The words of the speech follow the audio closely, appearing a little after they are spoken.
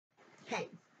Hey,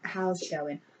 how's it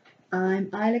going? I'm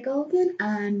IlaGolden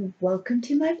and welcome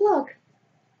to my vlog.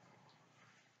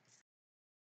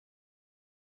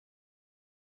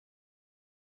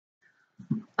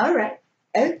 Alright,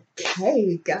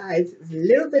 okay guys, it's a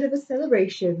little bit of a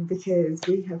celebration because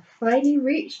we have finally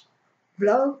reached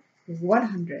vlog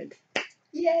 100.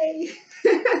 Yay!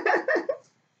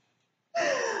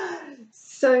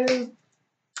 So,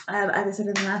 as I said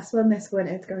in the last one, this one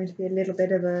is going to be a little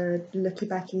bit of a looky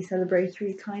backy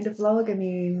celebratory kind of vlog. I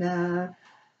mean,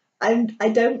 I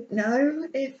don't know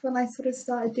if when I sort of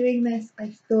started doing this,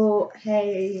 I thought,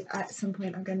 hey, at some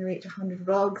point I'm going to reach 100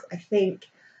 vlogs. I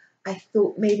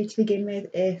thought maybe to begin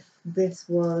with, if this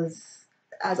was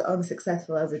as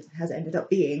unsuccessful as it has ended up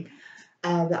being,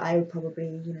 that I would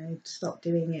probably, stop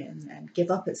doing it and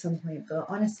give up at some point. But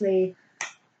honestly,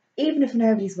 even if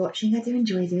nobody's watching, I do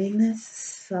enjoy doing this.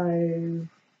 So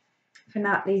for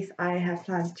now, at least, I have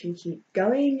plans to keep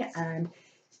going, and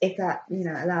if that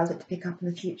allows it to pick up in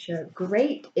the future,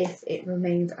 great. If it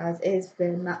remains as is,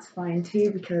 then that's fine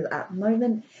too, because at the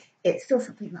moment it's still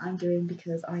something that I'm doing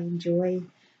because I enjoy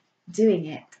doing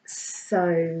it.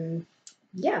 So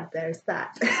yeah, there's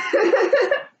that.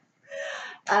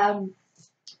 um,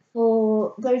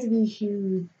 for those of you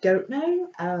who don't know,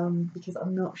 because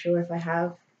I'm not sure if I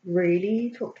have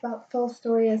really talked about the full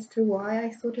story as to why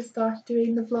I sort of started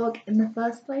doing the vlog in the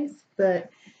first place, but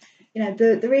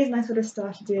the reason I sort of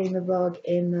started doing the vlog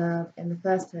in the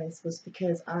first place was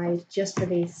because I just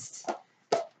released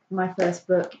my first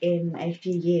book in a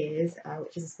few years,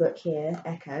 which is this book here,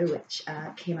 Echo, which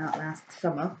came out last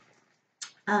summer.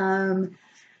 And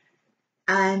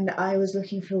I was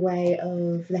looking for a way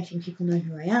of letting people know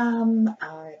who I am,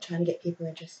 trying to get people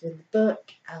interested in the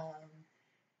book,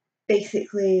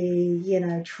 basically,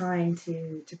 trying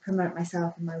to promote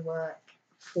myself and my work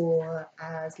for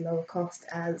as low a cost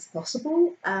as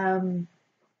possible. I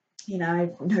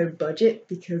have no budget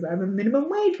because I'm a minimum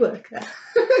wage worker.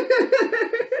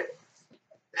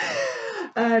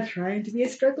 Trying to be a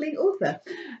struggling author.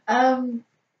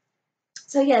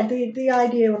 So yeah, the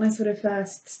idea when I sort of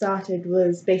first started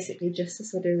was basically just to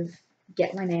sort of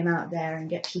get my name out there and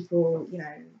get people,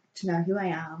 to know who I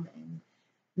am and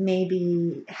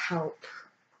maybe help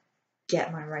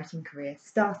get my writing career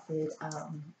started.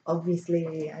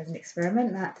 Obviously, as an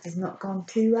experiment, that has not gone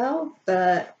too well,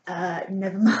 but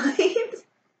never mind,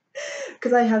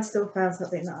 because I have still found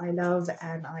something that I love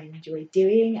and I enjoy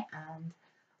doing. And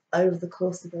over the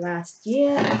course of the last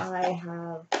year, I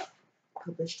have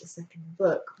published a second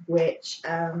book, which,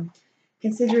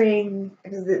 considering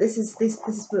because this is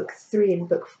book 3 and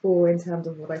book 4 in terms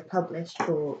of what I've published,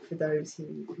 for those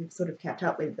who've sort of kept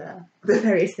up with the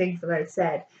various things that I've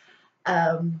said.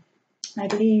 I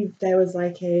believe there was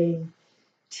like a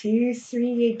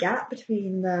 2-3 year gap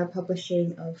between the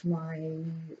publishing of my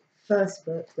first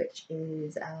book, which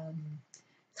is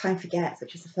Time Forgets,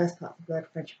 which is the first part of the Blood,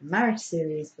 Friendship and Marriage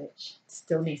series, which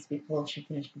still needs to be polished and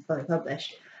finished and fully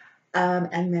published.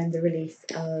 And then the release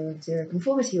of Zero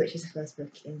Conformity, which is the first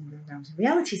book in the Realms of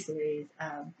Reality series.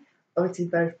 Obviously,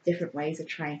 both different ways of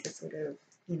trying to sort of,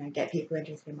 get people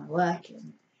interested in my work.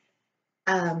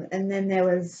 And then there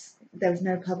was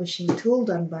no publishing at all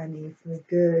done by me for a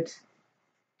good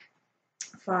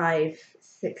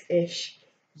 5-6-ish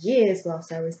years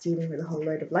whilst I was dealing with a whole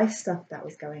load of life stuff that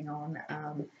was going on,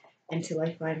 until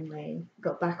I finally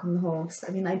got back on the horse.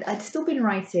 I mean, I'd still been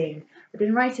writing. I'd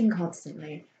been writing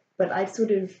constantly, but I'd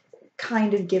sort of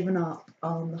kind of given up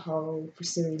on the whole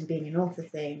pursuing being an author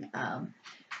thing,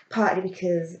 partly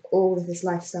because all of this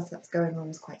life stuff that's going on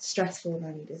was quite stressful and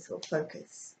I needed to sort of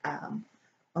focus on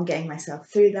getting myself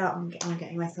through that, on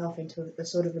getting myself into a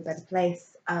sort of a better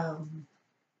place,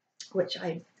 which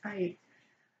I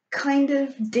kind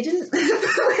of didn't when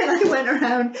I went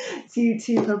around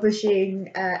to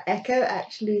publishing Echo.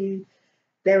 Actually,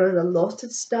 there was a lot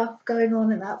of stuff going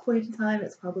on at that point in time.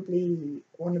 It's probably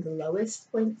one of the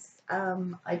lowest points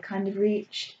I kind of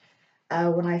reached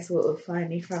when I sort of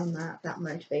finally found that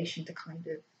motivation to kind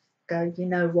of go, you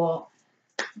know what,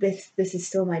 this is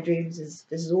still my dream. This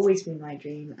has always been my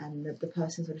dream, and the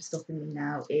person sort of stopping me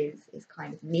now is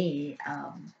kind of me.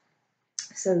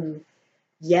 So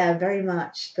yeah, very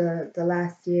much the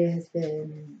last year has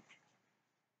been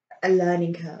a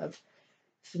learning curve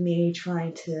for me,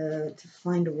 trying to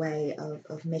find a way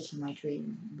of making my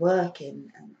dream work.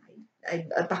 And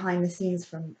behind the scenes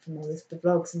from all this, the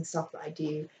vlogs and stuff that I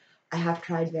do, I have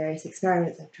tried various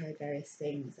experiments, I've tried various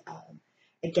things,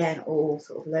 again, all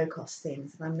sort of low cost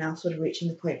things, and I'm now sort of reaching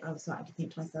the point where I'm starting to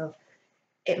think to myself,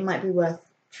 it might be worth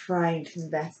trying to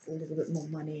invest a little bit more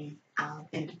money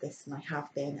into this than I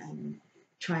have been, and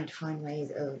trying to find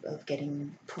ways of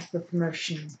getting proper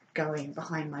promotion going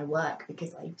behind my work,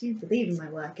 because I do believe in my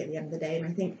work at the end of the day. And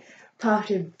I think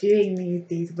part of doing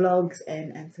these vlogs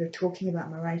and sort of talking about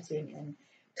my writing and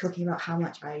talking about how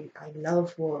much I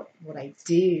love what I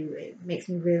do, it makes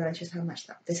me realise just how much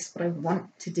that this is what I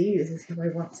want to do, this is who I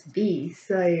want to be.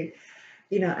 So,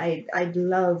 you know, I'd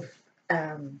love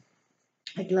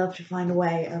to find a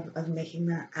way of making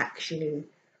that actually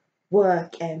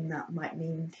work, and that might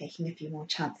mean taking a few more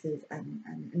chances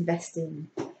and investing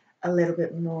a little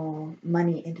bit more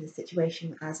money into the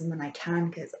situation as and when I can,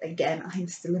 because again, I'm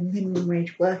still a minimum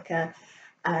wage worker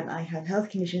and I have health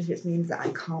conditions, which means that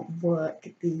I can't work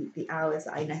the hours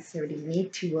that I necessarily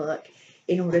need to work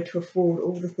in order to afford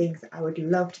all the things that I would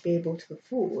love to be able to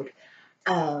afford.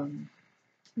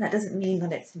 That doesn't mean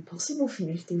that it's impossible for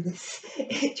me to do this.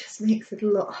 It just makes it a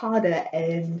lot harder,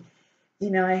 and you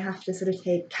know, I have to sort of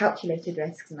take calculated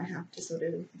risks, and I have to sort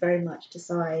of very much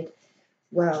decide,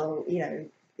 well, you know,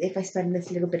 if I spend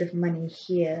this little bit of money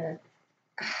here,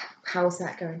 how's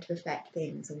that going to affect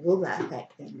things, and will that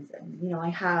affect things? And you know, I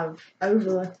have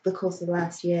over the course of the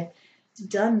last year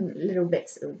done little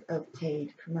bits of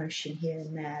paid promotion here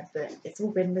and there, but it's all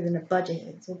been within a budget.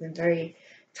 It's all been very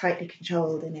tightly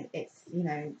controlled, and it's, you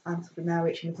know, I'm sort of now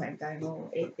reaching the point of going, oh,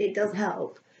 it does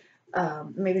help.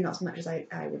 Maybe not as much as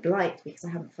I would like, because I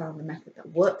haven't found the method that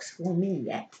works for me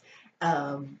yet.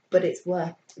 But it's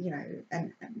worked, you know,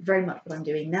 and very much what I'm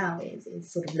doing now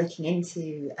is sort of looking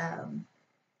into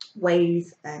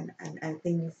ways and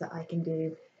things that I can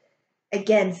do.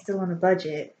 Again, still on a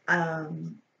budget,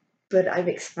 but I've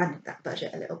expanded that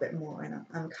budget a little bit more, and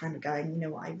I'm kind of going, you know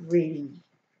what, I really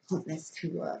want this to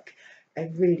work. I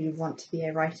really want to be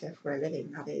a writer for a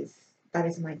living. That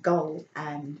is my goal.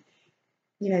 And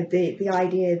you know, the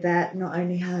idea that not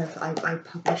only have I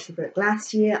published a book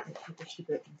last year, I published a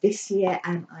book this year,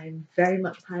 and I'm very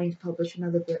much planning to publish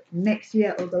another book next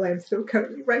year, although I'm still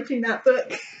currently writing that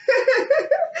book.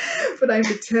 But I'm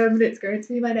determined it's going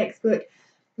to be my next book.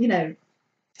 You know,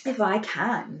 if I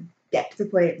can get to the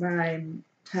point where I'm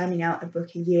turning out a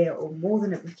book a year or more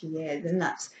than a book a year, then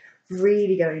that's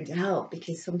really going to help,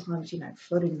 because sometimes, you know,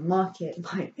 flooding the market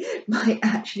might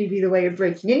actually be the way of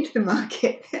breaking into the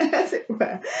market, as it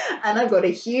were. And I've got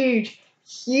a huge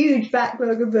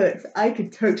backlog of books. I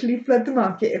could totally flood the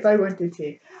market if I wanted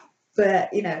to.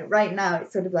 But you know, right now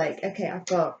it's sort of like, okay, I've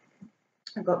got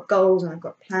goals and I've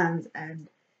got plans, and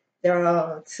there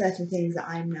are certain things that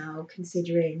I'm now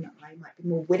considering I might be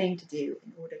more willing to do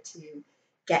in order to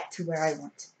get to where I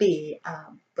want to be.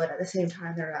 But at the same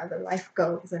time, there are other life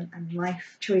goals and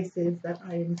life choices that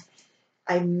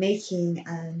I'm making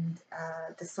and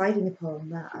deciding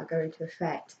upon that are going to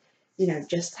affect, you know,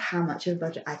 just how much of a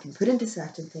budget I can put into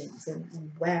certain things,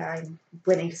 and where I'm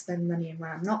willing to spend money and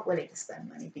where I'm not willing to spend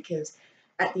money. Because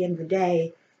at the end of the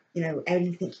day, you know,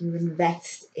 anything you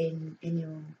invest in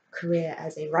your career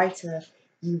as a writer,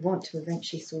 you want to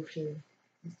eventually sort of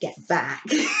get back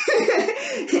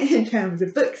in terms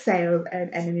of book sales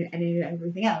and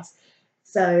everything else.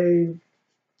 So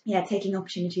yeah, taking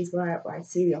opportunities where I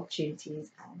see the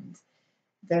opportunities and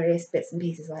various bits and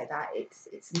pieces like that,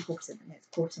 it's important,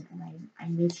 and I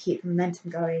need to keep the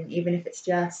momentum going, even if it's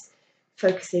just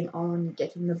focusing on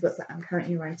getting the book that I'm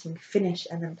currently writing finished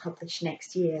and then published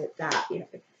next year. That, you know,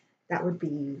 that would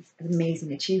be an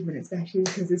amazing achievement, especially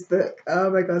because this book, oh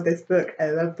my god, this book,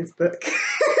 I love this book.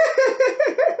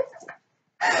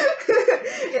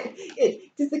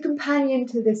 It is the companion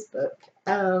to this book,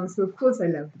 so of course I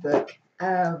love the book,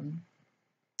 and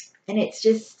it's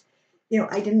just, you know,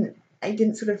 I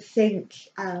didn't sort of think,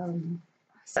 I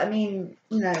mean,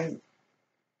 you know,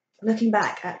 looking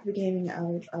back at the beginning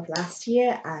of last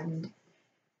year and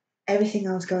everything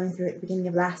I was going through at the beginning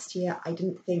of last year, I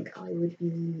didn't think I would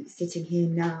be sitting here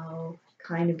now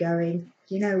kind of going,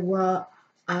 you know what,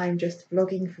 I'm just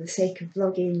vlogging for the sake of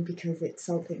vlogging because it's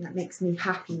something that makes me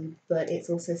happy, but it's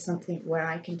also something where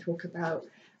I can talk about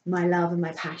my love and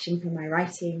my passion for my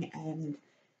writing, and,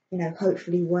 you know,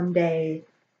 hopefully one day,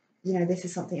 you know, this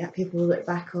is something that people will look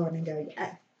back on and go,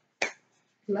 yeah,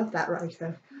 love that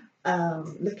writer.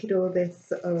 Look at all this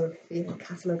sort of, you know,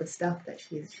 catalogue of stuff that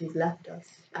she's left us.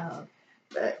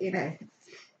 But you know,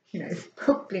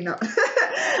 probably not.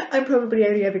 I'm probably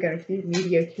only ever going to be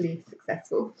mediocrely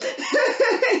successful,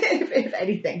 if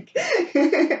anything.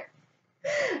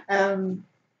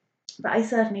 But I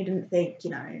certainly didn't think,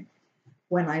 you know,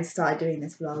 when I started doing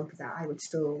this vlog that I would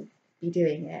still be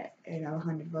doing it, you know,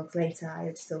 100 vlogs later, I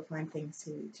would still find things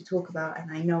to talk about.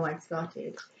 And I know I've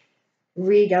started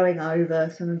re-going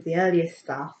over some of the earlier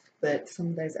stuff, but some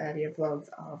of those earlier vlogs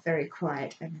are very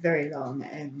quiet and very long,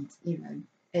 and, you know,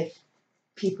 if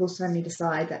people suddenly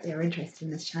decide that they're interested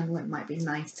in this channel, it might be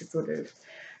nice to sort of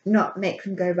not make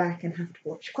them go back and have to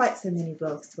watch quite so many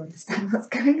vlogs to understand what's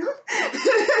going on.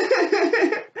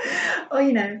 Or,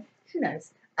 you know, who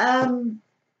knows.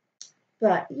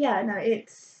 But yeah, no,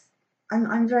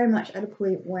 I'm very much at a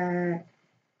point where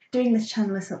doing this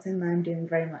channel is something that I'm doing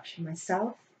very much for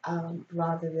myself,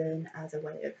 rather than as a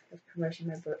way of promoting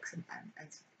my books and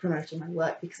promoting my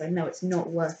work, because I know it's not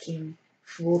working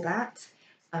for that.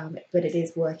 But it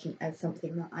is working as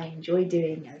something that I enjoy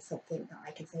doing, as something that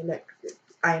I can say, look,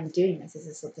 I am doing this. This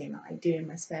is something that I do in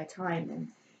my spare time, and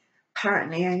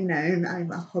apparently, you know,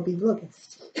 I'm a hobby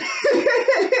vlogist.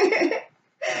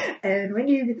 And when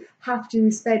you have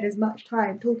to spend as much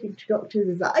time talking to doctors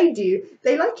as I do,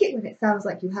 they like it when it sounds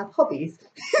like you have hobbies.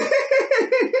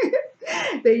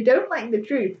 They don't like the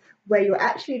truth where you're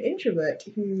actually an introvert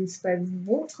who spends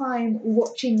more time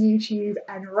watching YouTube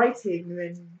and writing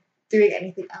than doing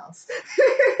anything else.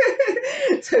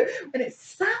 So when it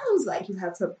sounds like you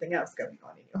have something else going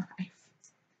on in your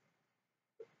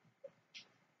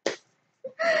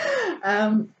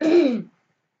life.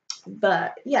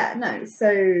 But yeah, no,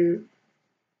 so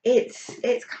it's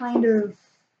kind of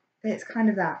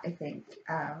that, I think.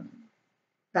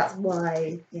 That's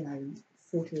why, you know,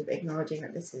 sort of acknowledging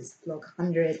that this is vlog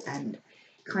 100 and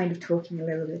kind of talking a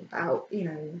little bit about, you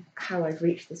know, how I've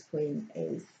reached this point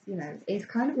is, you know, is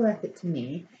kind of worth it to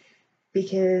me,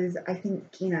 because I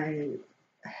think, you know,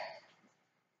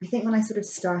 I think when I sort of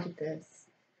started this,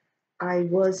 I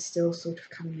was still sort of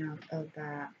coming out of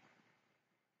that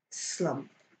slump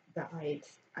that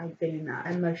I'd been in, that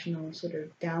emotional sort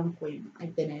of down point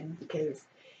I'd been in, because,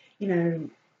 you know,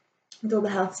 with all the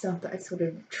health stuff that had sort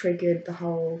of triggered the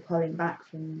whole pulling back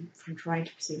from trying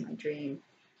to pursue my dream,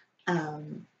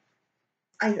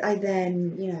 I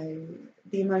then, you know,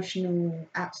 the emotional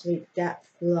absolute depth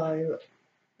low,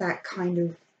 that kind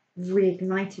of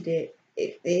reignited it.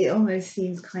 It almost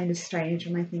seems kind of strange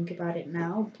when I think about it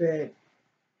now, but,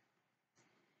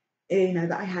 you know,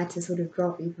 that I had to sort of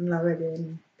drop even lower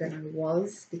than I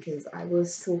was, because I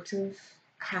was sort of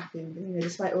happy, you know,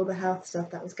 despite all the health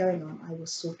stuff that was going on, I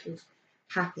was sort of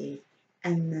happy.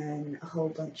 And then a whole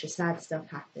bunch of sad stuff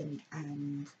happened,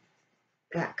 and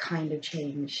that kind of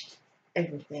changed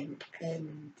everything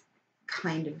and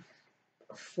kind of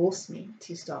forced me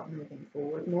to start moving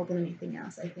forward more than anything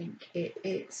else. I think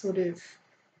it sort of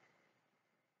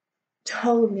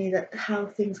told me that how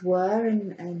things were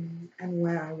and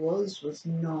where I was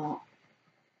not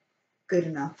good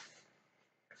enough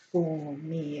for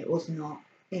me. It was not,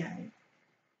 you know,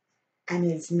 and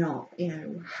is not, you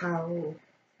know, how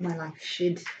my life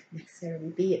should necessarily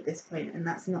be at this point. And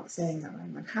that's not saying that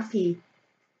I'm unhappy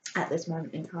at this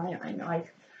moment in time. I know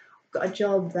I've got a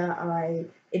job that I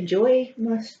enjoy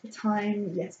most of the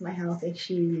time. Yes, my health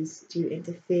issues do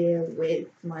interfere with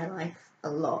my life a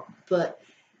lot, but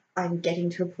I'm getting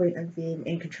to a point of being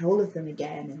in control of them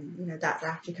again, and, you know, that's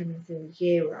after coming through a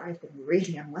year where I've been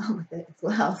really unwell with it as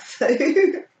well. So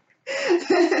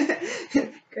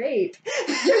great.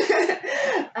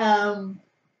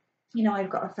 You know, I've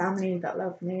got a family that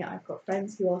love me. I've got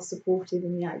friends who are supportive of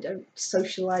me. I don't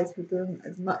socialise with them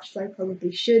as much as I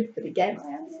probably should, but again, I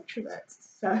am an introvert,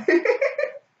 so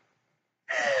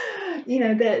you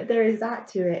know, there is that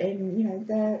to it, and, you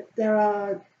know, there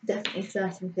are definitely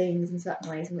certain things and certain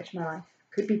ways in which my life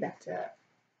could be better,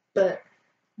 but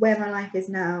where my life is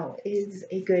now is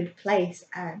a good place,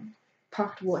 and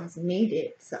part of what has made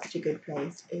it such a good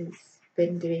place is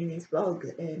been doing these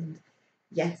vlogs. And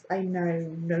yes, I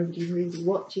know nobody really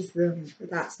watches them,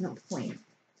 but that's not the point.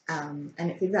 And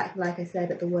it's exactly like I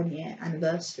said at the 1 year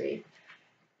anniversary.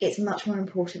 It's much more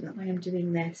important that I am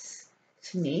doing this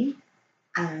for me,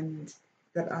 and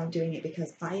that I'm doing it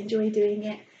because I enjoy doing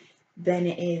it, than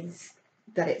it is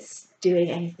that it's doing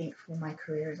anything for my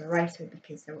career as a writer,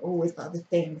 because there are always other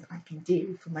things I can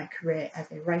do for my career as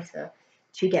a writer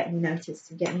to get me noticed,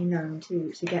 to get me known,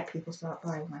 to get people to start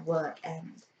buying my work,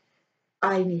 and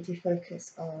I need to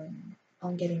focus on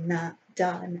getting that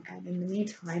done, and in the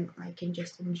meantime I can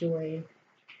just enjoy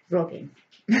vlogging.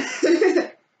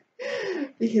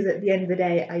 Because at the end of the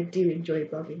day, I do enjoy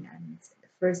blogging, and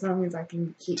for as long as I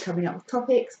can keep coming up with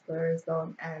topics, for as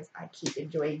long as I keep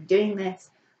enjoying doing this,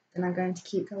 then I'm going to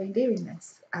keep going doing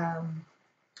this. I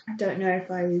don't know if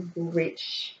I will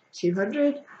reach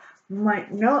 200,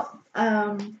 might not,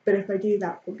 but if I do,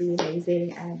 that will be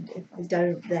amazing, and if I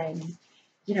don't, then,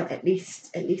 you know, at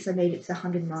least I made it to the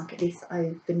 100 mark. At least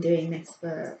I've been doing this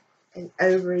for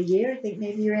over a year. I think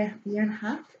maybe a year and a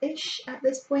half-ish at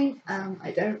this point.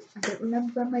 I don't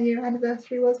remember when my year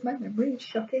anniversary was. My memory is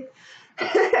shocking.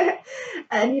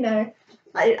 And, you know,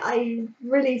 I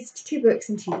released 2 books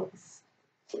in 2 years.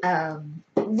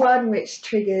 One which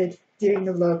triggered doing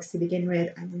the vlogs to begin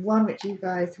with, and one which you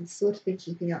guys have sort of been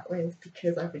keeping up with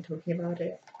because I've been talking about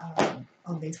it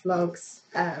on these vlogs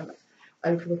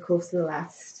over the course of the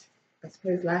last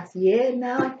year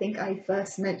now. I think I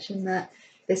first mentioned that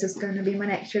this was going to be my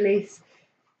next release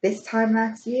this time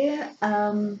last year.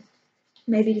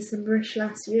 Maybe Decemberish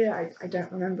last year, I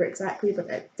don't remember exactly,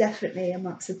 but definitely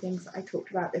amongst the things that I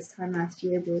talked about this time last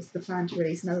year was the plan to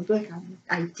release another book, and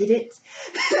I did it.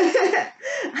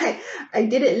 I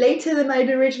did it later than I'd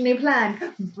originally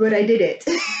planned, but I did it.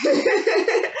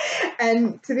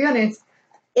 And to be honest,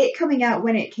 it coming out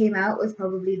when it came out was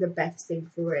probably the best thing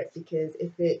for it, because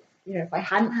if I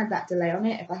hadn't had that delay on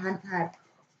it, if I hadn't had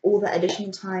all that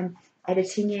additional time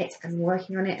editing it and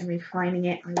working on it and refining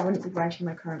it, I wouldn't be writing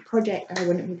my current project, and I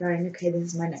wouldn't be going, okay, this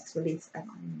is my next release, and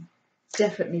I'm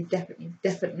definitely,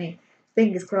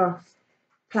 fingers crossed,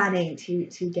 planning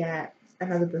to get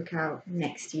another book out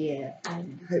next year,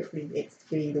 and hopefully it's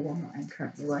be the one that I'm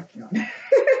currently working on.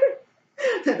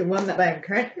 The one that I'm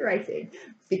currently writing,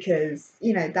 because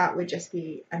that would just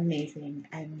be amazing.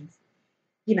 And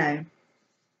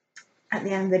at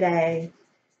the end of the day,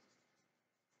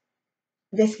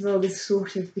 this vlog is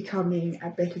sort of becoming a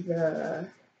bit of a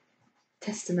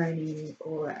testimony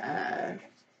or a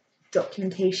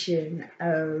documentation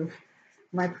of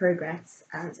my progress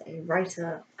as a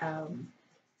writer.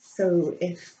 So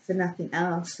if for nothing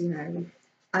else,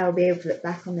 I'll be able to look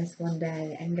back on this one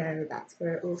day and go, that's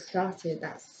where it all started.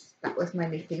 That was my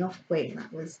leaping off point.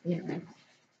 That was,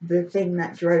 the thing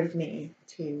that drove me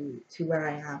to where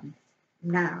I am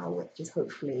now, which is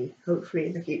hopefully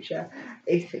in the future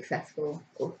a successful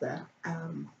author.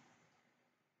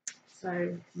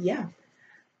 So yeah,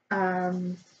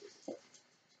 thank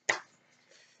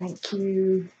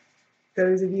you,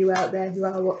 those of you out there who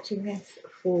are watching this,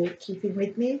 for keeping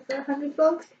with me for 100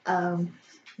 vlogs.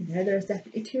 There's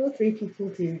definitely 2 or 3 people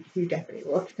who definitely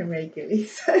watch them regularly,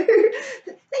 so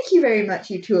thank you very much,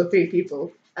 you 2 or 3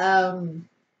 people.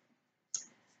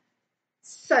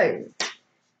 So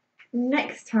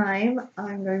next time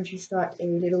I'm going to start a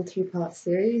little 2-part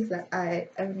series that I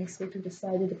only sort of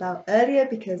decided about earlier,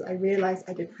 because I realised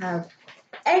I didn't have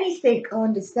anything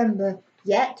on December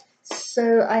yet,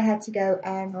 so I had to go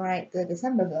and write the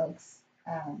December vlogs,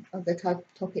 of the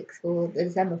topics for the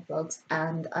December vlogs,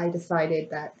 and I decided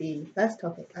that the first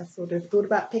topic I sort of thought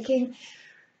about picking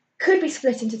could be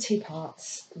split into 2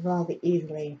 parts rather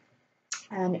easily,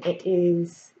 and it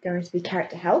is going to be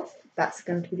character health. That's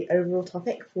going to be the overall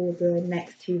topic for the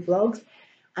next 2 vlogs,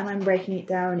 and I'm breaking it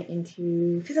down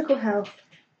into physical health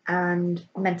and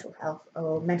mental health,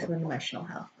 or mental and emotional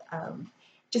health,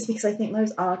 just because I think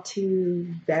those are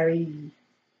 2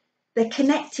 they're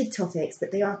connected topics,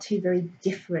 but they are 2 very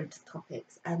different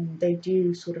topics, and they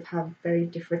do sort of have very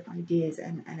different ideas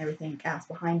and everything else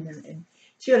behind them. And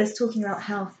to be honest, talking about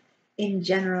health in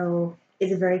general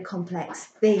is a very complex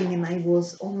thing, and I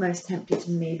was almost tempted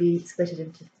to maybe split it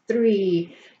into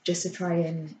 3 just to try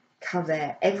and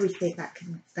cover everything that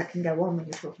can go on when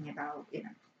you're talking about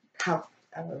health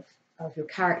of your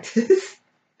characters.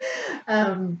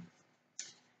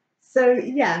 So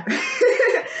yeah.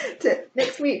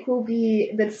 Next week will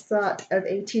be the start of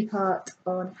a 2-part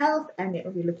on health, and it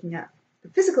will be looking at the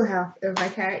physical health of my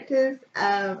characters,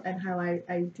 and how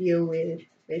I deal with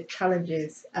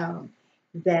challenges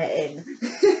therein.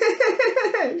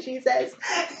 She says.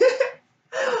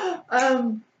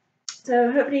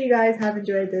 So hopefully you guys have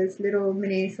enjoyed this little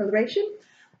mini celebration.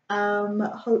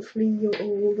 Hopefully you're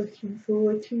all looking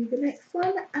forward to the next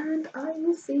one, and I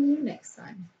will see you next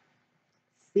time.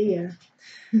 See ya.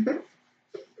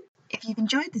 If you've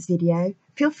enjoyed this video,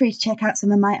 feel free to check out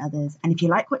some of my others, and if you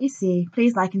like what you see,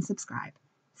 please like and subscribe.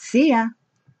 See ya!